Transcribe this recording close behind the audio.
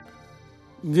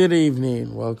Good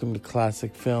evening. Welcome to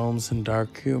Classic Films and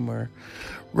Dark Humor.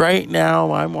 Right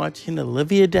now, I'm watching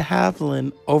Olivia de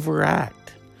Havilland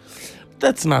overact.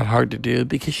 That's not hard to do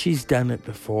because she's done it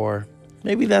before.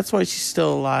 Maybe that's why she's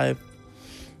still alive.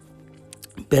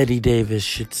 Bette Davis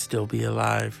should still be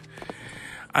alive.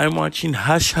 I'm watching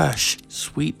Hush Hush,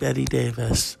 Sweet Bette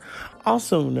Davis,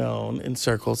 also known in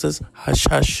circles as Hush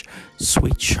Hush,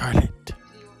 Sweet Charlotte.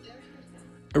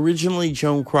 Originally,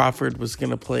 Joan Crawford was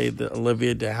going to play the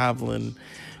Olivia de Havilland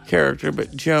character,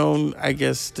 but Joan, I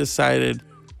guess, decided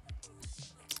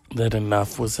that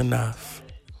enough was enough.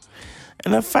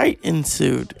 And a fight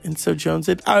ensued, and so Joan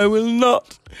said, I will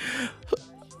not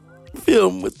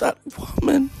film with that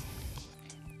woman.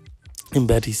 And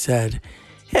Betty said,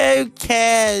 who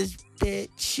cares,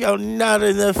 bitch? You're not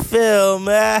in the film.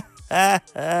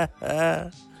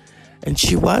 And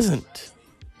she wasn't.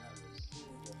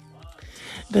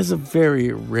 It has a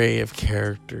very array of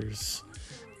characters.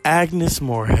 Agnes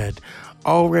Moorehead,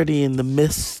 already in the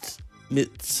midst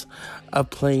of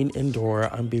playing Endora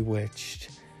on Bewitched.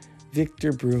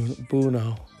 Victor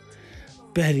Buono.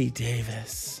 Bette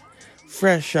Davis,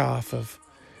 fresh off of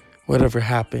Whatever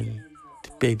Happened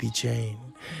to Baby Jane.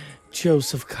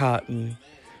 Joseph Cotton,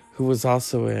 who was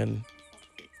also in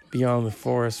Beyond the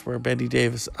Forest, where Bette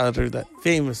Davis uttered that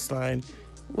famous line,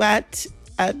 "What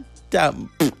a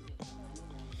dump."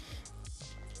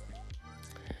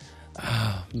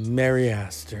 Mary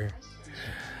Astor,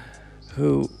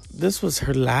 who this was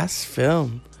her last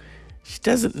film. She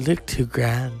doesn't look too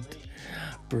grand.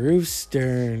 Bruce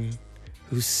Stern,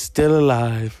 who's still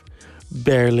alive,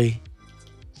 barely.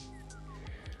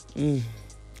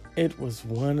 It was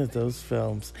one of those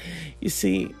films. You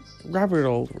see, Robert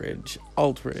Aldridge,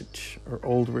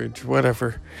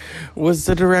 whatever, was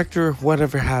the director of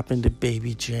Whatever Happened to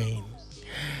Baby Jane.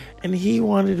 And he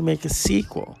wanted to make a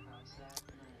sequel.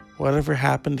 Whatever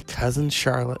Happened to Cousin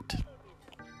Charlotte.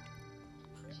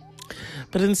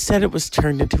 But instead it was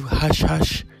turned into Hush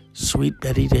Hush, Sweet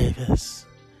Bette Davis.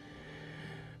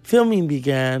 Filming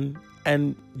began,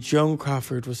 and Joan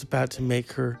Crawford was about to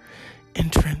make her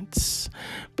entrance.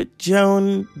 But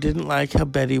Joan didn't like how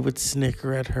Betty would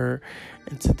snicker at her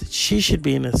and said that she should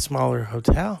be in a smaller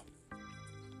hotel.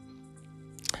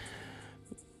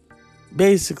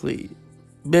 Basically,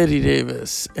 Bette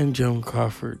Davis and Joan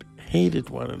Crawford hated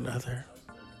one another.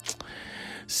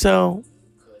 So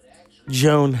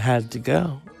Joan had to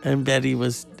go, and Betty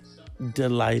was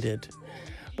delighted.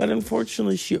 But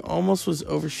unfortunately, she almost was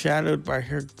overshadowed by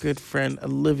her good friend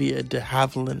Olivia de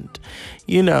Havilland.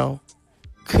 You know,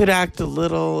 could act a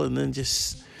little and then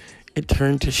just it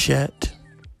turned to shit.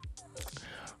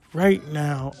 Right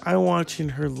now, I'm watching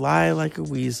her lie like a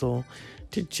weasel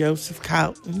to Joseph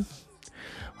Cotton,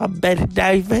 while Bette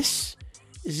Davis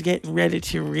is getting ready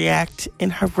to react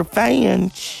in her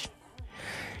revenge.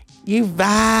 You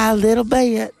vile little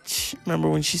bitch. Remember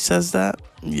when she says that?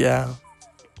 Yeah.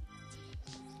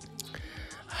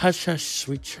 Hush Hush,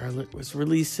 Sweet Charlotte was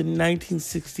released in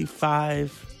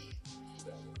 1965.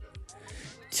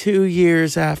 2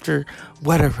 years after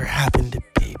Whatever Happened to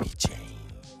Baby Jane.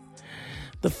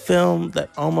 The film that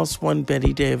almost won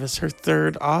Bette Davis her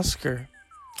third Oscar.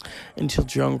 Until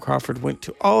Joan Crawford went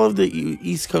to all of the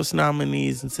East Coast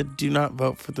nominees and said, do not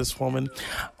vote for this woman.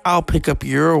 I'll pick up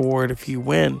your award if you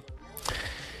win.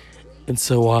 And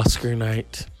so Oscar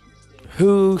night.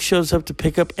 Who shows up to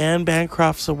pick up Anne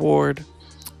Bancroft's award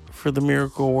for The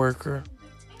Miracle Worker?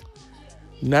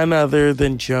 None other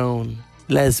than Joan,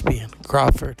 lesbian,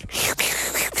 Crawford.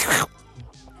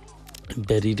 And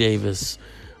Bette Davis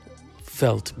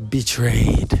felt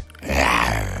betrayed.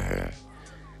 And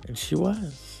she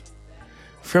was.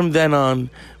 From then on,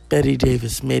 Bette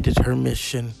Davis made it her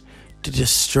mission to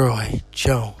destroy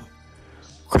Joan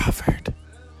Crawford.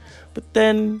 But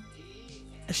then,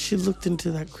 as she looked into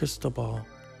that crystal ball,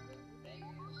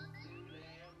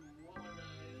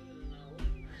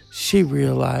 she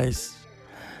realized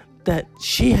that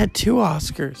she had 2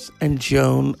 Oscars and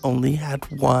Joan only had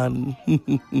 1.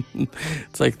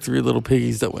 It's like 3 little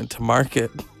piggies that went to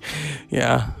market.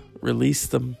 Yeah, release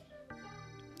them.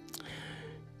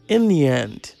 In the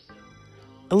end,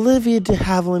 Olivia de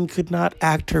Havilland could not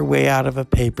act her way out of a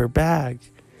paper bag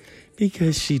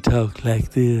because she talked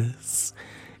like this.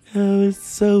 Oh, it's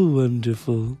so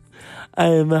wonderful. I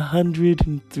am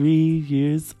 103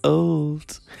 years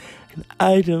old, and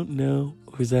I don't know,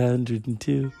 or is I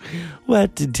 102,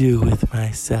 what to do with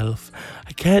myself.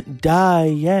 I can't die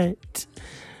yet.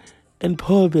 And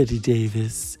poor Bette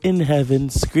Davis in heaven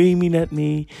screaming at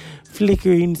me,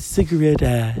 flickering cigarette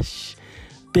ash.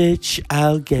 Bitch,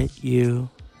 I'll get you.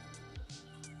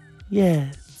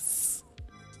 Yes.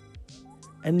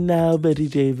 And now Bette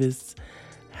Davis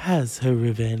has her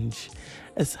revenge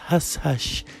as Hush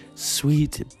Hush,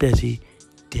 Sweet Bette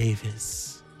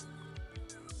Davis.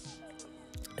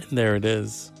 And there it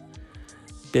is.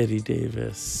 Bette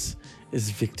Davis is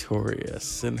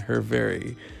victorious in her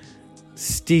very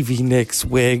Stevie Nicks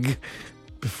wig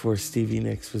before Stevie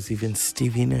Nicks was even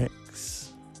Stevie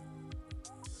Nicks.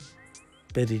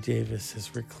 Bette Davis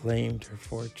has reclaimed her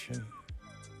fortune.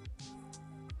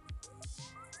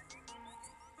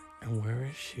 And where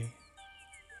is she?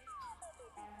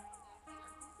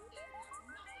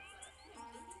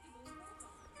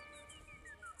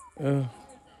 Oh.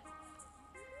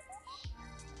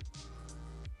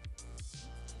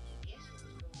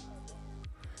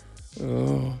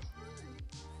 Oh.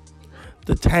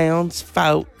 The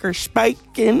townsfolk are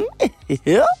speaking.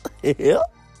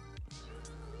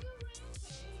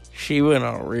 She went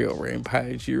on a real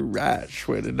rampage. You're right,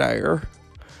 Sweetie Dare.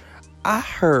 I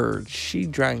heard she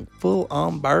drank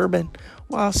full-on bourbon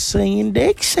while singing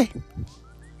Dixie.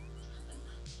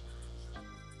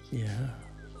 Yeah.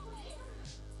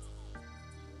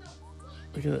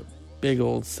 Look at that big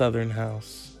old southern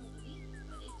house.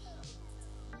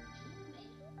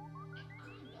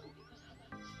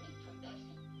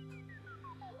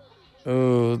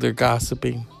 Oh, they're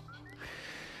gossiping.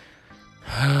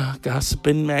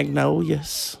 Gossiping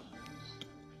magnolias.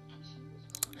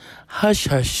 Hush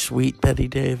Hush, Sweet Bette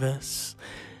Davis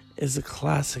is a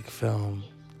classic film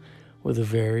with a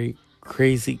very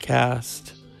crazy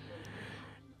cast.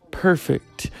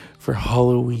 Perfect for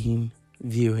Halloween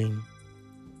viewing.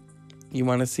 You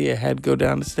want to see a head go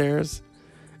down the stairs?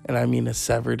 And I mean a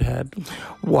severed head.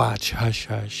 Watch Hush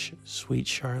Hush, Sweet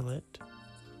Charlotte.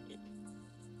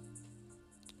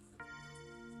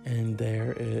 And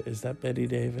there is that Bette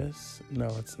Davis? No,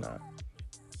 it's not.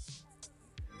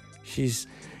 She's,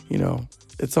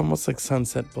 it's almost like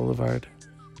Sunset Boulevard.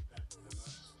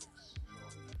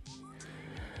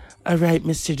 All right,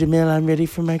 Mr. DeMille, I'm ready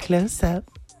for my close-up.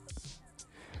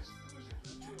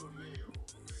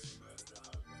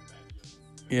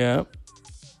 Yep.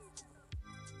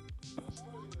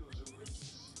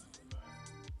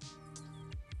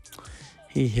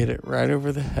 He hit it right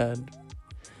over the head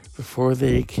before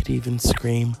they could even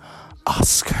scream,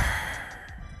 Oscar.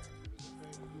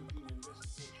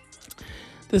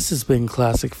 This has been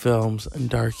Classic Films and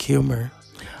Dark Humor.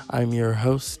 I'm your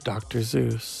host, Dr.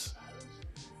 Zeus.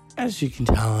 As you can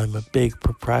tell, I'm a big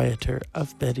proprietor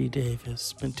of Bette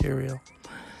Davis material.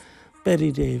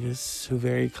 Bette Davis, who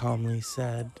very calmly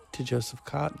said to Joseph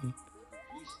Cotton,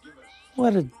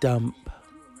 "What a dump."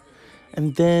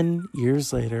 And then,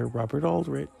 years later,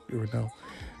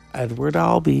 Edward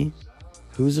Albee,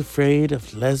 who's afraid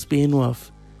of lesbian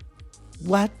wolf.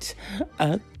 What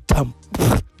a dump.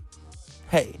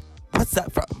 Hey, what's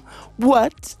that from?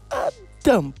 What a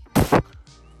dump.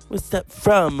 What's that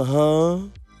from, huh?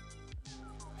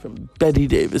 From Bette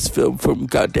Davis film from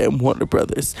goddamn Warner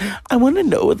Brothers. I want to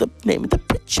know the name of the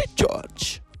picture,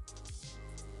 George.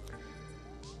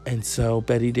 And so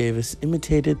Bette Davis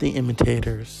imitated the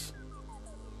imitators.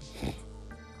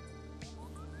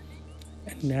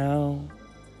 And now,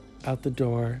 out the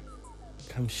door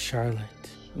comes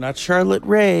Charlotte. Not Charlotte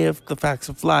Ray of The Facts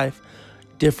of Life.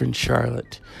 Different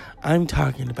Charlotte. I'm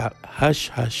talking about Hush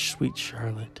Hush, Sweet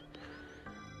Charlotte.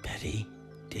 Bette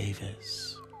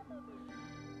Davis.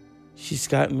 She's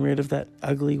gotten rid of that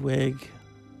ugly wig.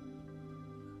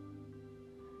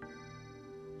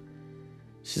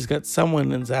 She's got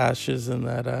someone's ashes in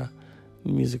that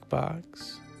music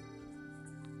box.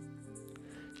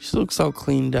 She looks all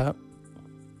cleaned up.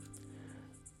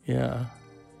 Yeah.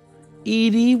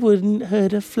 Edie wouldn't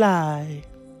hurt a fly.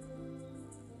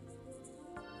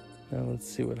 Now let's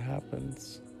see what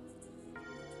happens.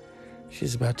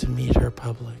 She's about to meet her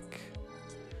public.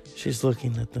 She's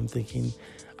looking at them thinking,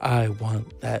 I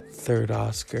want that third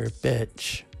Oscar,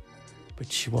 bitch.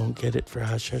 But she won't get it for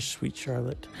Hush Hush, Sweet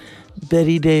Charlotte.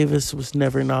 Bette Davis was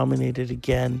never nominated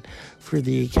again for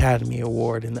the Academy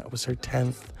Award, and that was her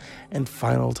 10th and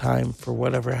final time for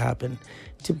whatever happened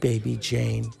to Baby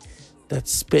Jane. That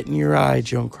spit in your eye,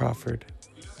 Joan Crawford.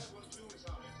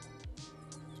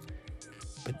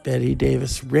 But Bette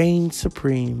Davis reigned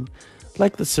supreme,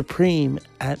 like the Supreme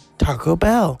at Taco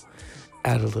Bell.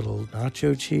 Add a little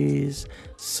nacho cheese,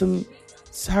 some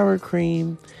sour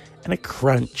cream, and a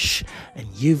crunch, and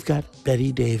you've got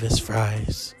Bette Davis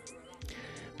fries.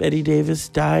 Bette Davis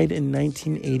died in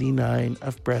 1989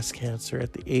 of breast cancer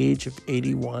at the age of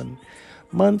 81.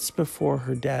 Months before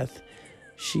her death,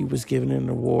 she was given an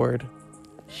award.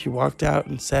 She walked out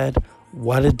and said,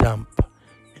 "What a dump,"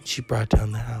 and she brought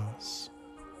down the house.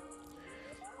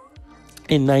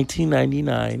 In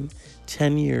 1999,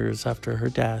 10 years after her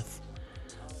death,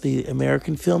 the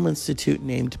American Film Institute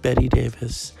named Bette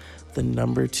Davis the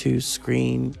number 2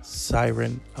 screen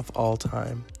siren of all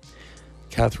time.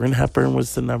 Katharine Hepburn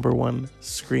was the number 1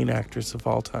 screen actress of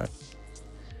all time.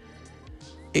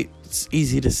 It's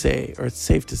easy to say, or it's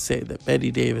safe to say, that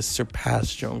Bette Davis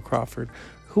surpassed Joan Crawford,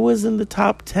 who was in the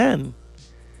top 10.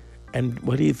 And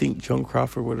what do you think Joan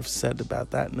Crawford would have said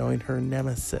about that, knowing her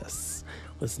nemesis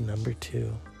was number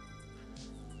 2?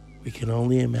 We can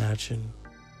only imagine.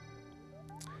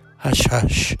 Hush,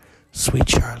 hush, sweet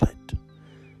Charlotte.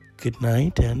 Good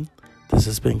night, and this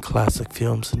has been Classic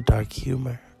Films and Dark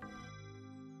Humor.